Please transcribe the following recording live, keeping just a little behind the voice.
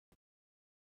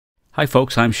Hi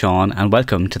folks, I'm Sean and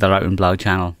welcome to the Lightroom blog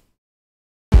channel.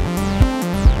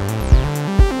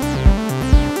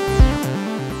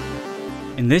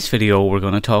 In this video we're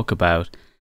going to talk about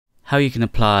how you can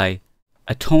apply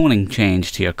a toning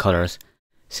change to your colours,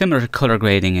 similar to colour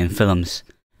grading in films,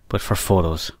 but for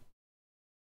photos.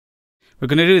 We're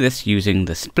going to do this using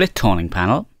the split toning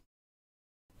panel,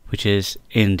 which is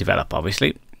in develop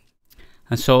obviously.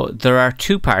 And so there are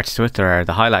two parts to it. There are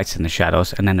the highlights and the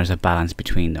shadows, and then there's a balance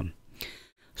between them.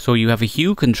 So you have a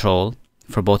hue control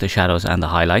for both the shadows and the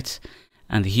highlights,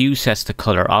 and the hue sets the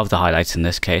colour of the highlights in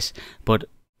this case, but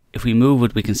if we move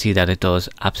it we can see that it does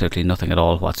absolutely nothing at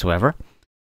all whatsoever,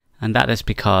 and that is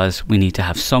because we need to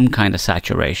have some kind of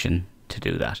saturation to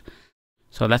do that.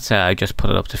 So let's say I just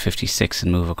put it up to 56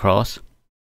 and move across,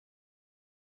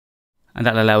 and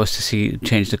that'll allow us to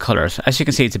change the colours. As you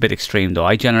can see, it's a bit extreme though.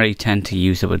 I generally tend to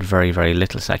use it with very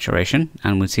little saturation,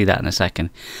 and we'll see that in a second,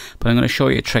 but I'm going to show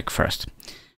you a trick first.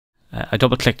 I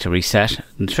double click to reset,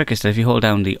 and the trick is that if you hold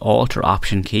down the Alt or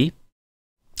Option key,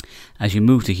 as you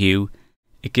move the hue,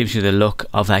 it gives you the look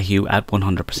of that hue at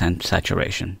 100%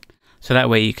 saturation. So that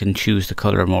way you can choose the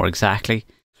colour more exactly.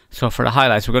 So for the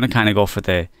highlights we're going to kind of go for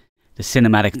the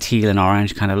cinematic teal and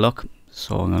orange kind of look.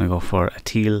 So I'm going to go for a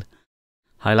teal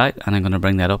highlight, and I'm going to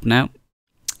bring that up now.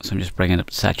 So I'm just bringing up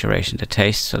the saturation to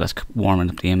taste, so that's warming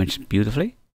up the image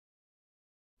beautifully.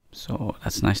 So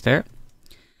that's nice there.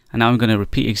 And now I'm going to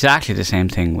repeat exactly the same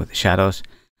thing with the shadows.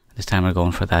 This time we're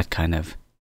going for that kind of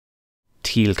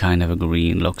teal, kind of a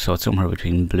green look. So it's somewhere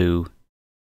between blue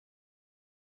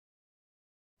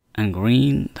and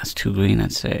green. That's too green,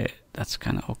 I'd say. That's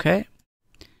kind of okay.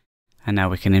 And now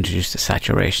we can introduce the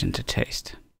saturation to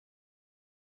taste.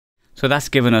 So that's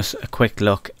given us a quick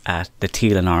look at the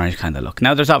teal and orange kind of look.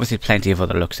 Now there's obviously plenty of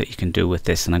other looks that you can do with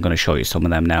this, and I'm going to show you some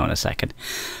of them now in a second.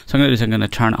 So I'm going to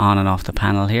turn on and off the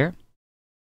panel here,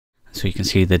 so you can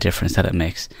see the difference that it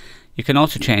makes. You can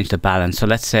also change the balance. So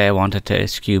let's say I wanted to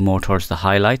skew more towards the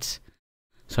highlights,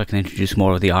 so I can introduce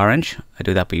more of the orange. I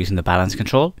do that by using the balance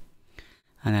control,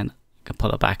 and then I can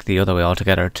pull it back the other way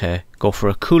altogether to go for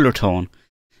a cooler tone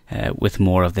with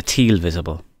more of the teal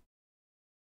visible.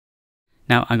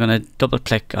 Now I'm going to double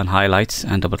click on highlights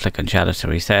and double click on shadows to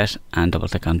reset, and double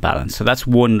click on balance. So that's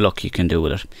one look you can do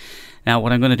with it. Now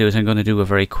what I'm going to do is I'm going to do a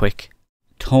very quick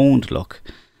toned look.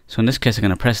 So in this case I'm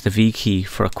going to press the V key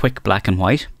for a quick black and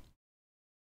white.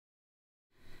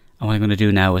 And what I'm going to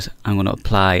do now is I'm going to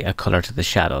apply a colour to the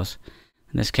shadows.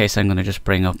 In this case I'm going to just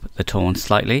bring up the tone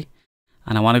slightly,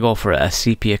 and I want to go for a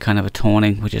sepia kind of a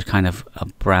toning, which is kind of a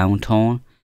brown tone.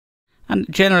 And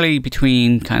generally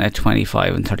between kind of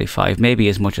 25 and 35, maybe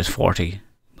as much as 40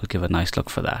 will give a nice look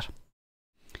for that.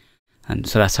 And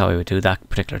so that's how I would do that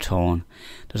particular tone.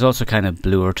 There's also kind of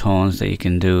bluer tones that you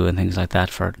can do and things like that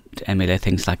to emulate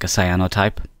things like a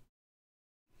cyanotype.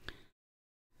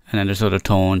 And then there's other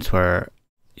tones where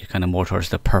you're kind of more towards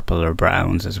the purple or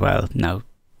browns as well. Now,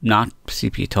 not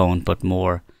sepia toned, but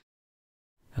more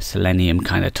a selenium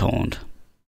kind of toned.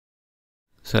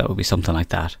 So that would be something like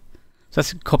that. So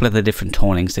that's a couple of the different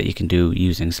tonings that you can do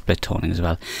using split toning as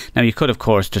well. Now you could, of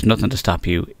course, there's nothing to stop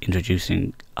you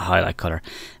introducing a highlight colour,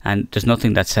 and there's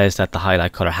nothing that says that the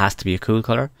highlight colour has to be a cool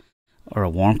colour or a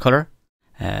warm colour,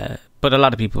 but a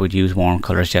lot of people would use warm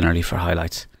colours generally for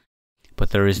highlights.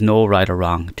 But there is no right or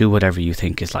wrong. Do whatever you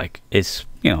think is right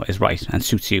and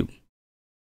suits you.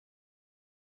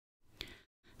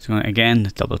 So again,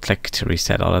 double click to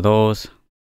reset all of those.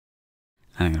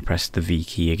 And I'm going to press the V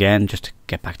key again just to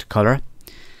get back to colour.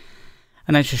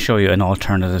 And I just show you an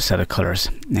alternative set of colours,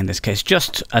 in this case,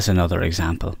 just as another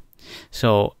example.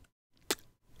 So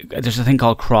there's a thing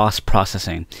called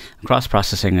cross-processing.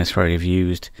 Cross-processing is where you've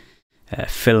used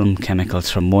film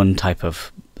chemicals from one type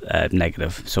of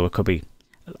negative. So it could be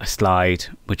a slide,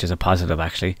 which is a positive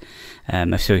actually.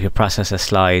 So you process a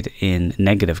slide in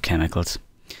negative chemicals.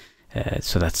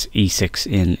 So that's E6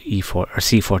 in E4 or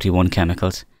C41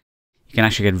 chemicals. You can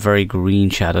actually get very green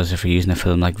shadows if you're using a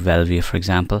film like Velvia, for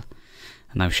example.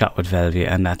 And I've shot with Velvia,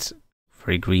 and that's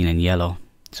very green and yellow.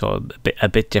 So a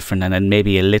bit different, and then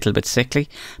maybe a little bit sickly.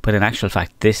 But in actual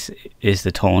fact, this is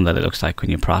the tone that it looks like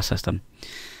when you process them.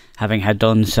 Having had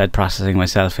done said processing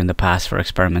myself in the past for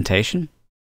experimentation.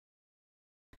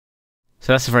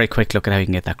 So that's a very quick look at how you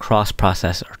can get that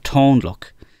cross-process or toned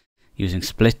look using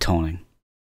split toning.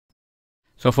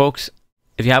 So folks,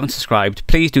 if you haven't subscribed,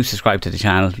 please do subscribe to the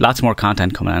channel. Lots more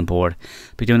content coming on board.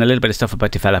 I'll be doing a little bit of stuff about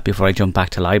develop before I jump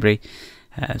back to library.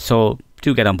 So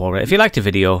do get on board. If you liked the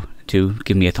video, do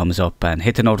give me a thumbs up and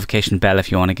hit the notification bell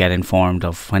if you want to get informed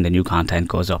of when the new content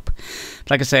goes up.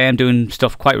 Like I say, I'm doing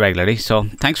stuff quite regularly. So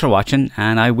thanks for watching,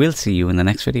 and I will see you in the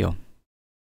next video.